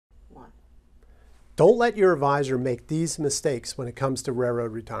Don't let your advisor make these mistakes when it comes to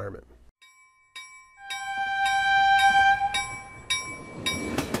railroad retirement.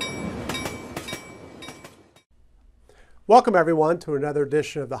 Welcome everyone to another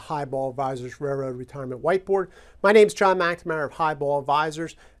edition of the Highball Advisors Railroad Retirement Whiteboard. My name is John McNamara of Highball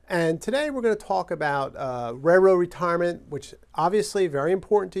Advisors, and today we're going to talk about railroad retirement, which obviously very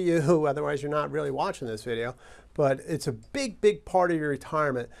important to you, otherwise you're not really watching this video, but it's a big part of your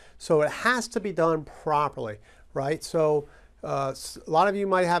retirement. So it has to be done properly, right? So a lot of you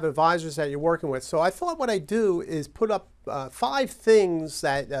might have advisors that you're working with. So I thought what I do is put up 5 things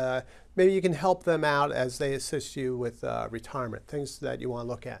that maybe you can help them out as they assist you with retirement, things that you want to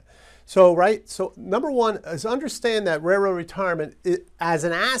look at. So, so number one is understand that railroad retirement as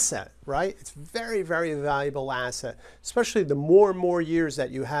an asset, right? It's very valuable asset, especially the more and more years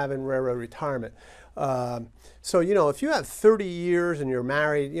that you have in railroad retirement. So, if you have 30 years and you're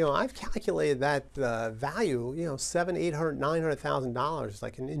married, I've calculated that value, $700,000, $800,000, $900,000,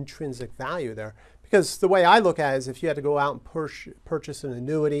 like an intrinsic value there. Because the way I look at it is if you had to go out and purchase an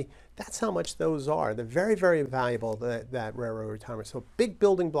annuity, that's how much those are. They're very valuable, that railroad retirement. So big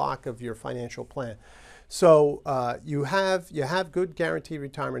building block of your financial plan. So you have good guaranteed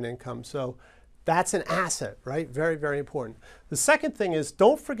retirement income. So that's an asset, right? Very important. The second thing is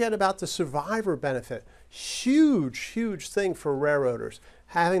don't forget about the survivor benefit. Huge thing for railroaders,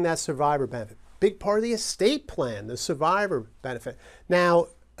 having that survivor benefit. Big part of the estate plan, the survivor benefit. Now,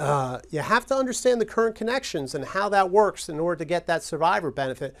 you have to understand the current connections and how that works in order to get that survivor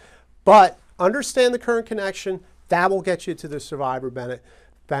benefit. But understand the current connection, that will get you to the survivor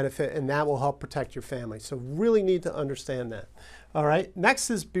benefit, and that will help protect your family. So really need to understand that. All right, next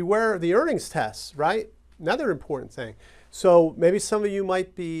is beware of the earnings tests, right? Another important thing. So maybe some of you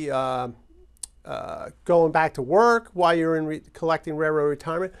might be going back to work while you're collecting railroad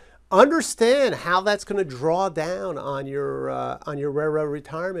retirement. Understand how that's going to draw down on your railroad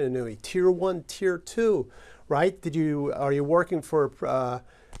retirement annuity, Tier 1, Tier 2, right? Are you working for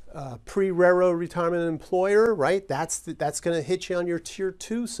a pre-railroad retirement employer, right? That's going to hit you on your Tier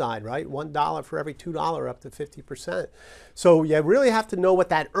 2 side, right? $1 for every $2 up to 50%. So you really have to know what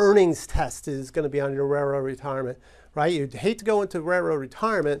that earnings test is going to be on your railroad retirement, right? You'd hate to go into railroad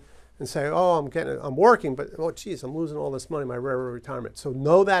retirement and say, oh, I'm working, but oh, geez, I'm losing all this money in my railroad retirement. So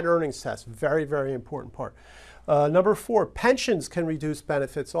know that earnings test, very important part. Number 4, pensions can reduce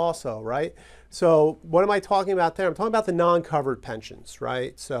benefits also, right? So what am I talking about there? I'm talking about the non-covered pensions,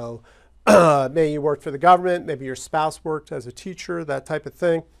 right? So maybe you worked for the government, maybe your spouse worked as a teacher, that type of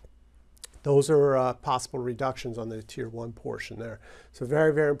thing. Those are possible reductions on the Tier 1 portion there. So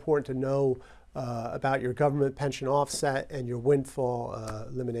very important to know about your government pension offset and your windfall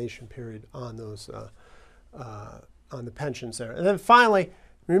elimination period on those on the pensions there. And then finally,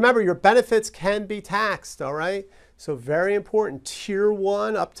 remember your benefits can be taxed, all right? So very important, Tier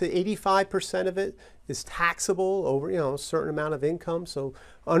 1 up to 85% of it is taxable over a certain amount of income. So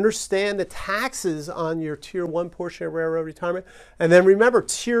understand the taxes on your Tier 1 portion of railroad retirement. And then remember,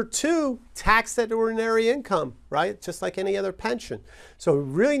 Tier 2, taxed at ordinary income, right? Just like any other pension. So you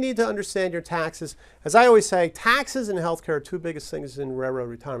really need to understand your taxes. As I always say, taxes and healthcare are 2 biggest things in railroad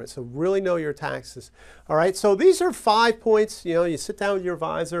retirement. So really know your taxes. All right, so these are 5 points. You sit down with your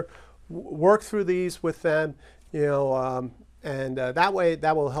advisor, work through these with them, and that way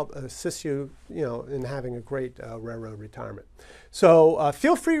that will help assist you, in having a great railroad retirement. So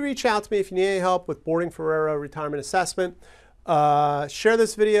feel free to reach out to me if you need any help with boarding for railroad retirement assessment. Share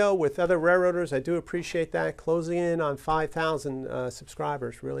this video with other railroaders. I do appreciate that. Closing in on 5,000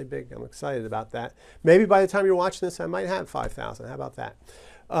 subscribers, really big. I'm excited about that. Maybe by the time you're watching this, I might have 5,000. How about that?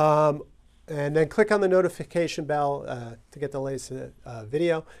 And then click on the notification bell to get the latest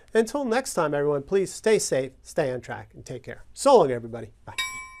video. Until next time, everyone, please stay safe, stay on track, and take care. So long, everybody. Bye.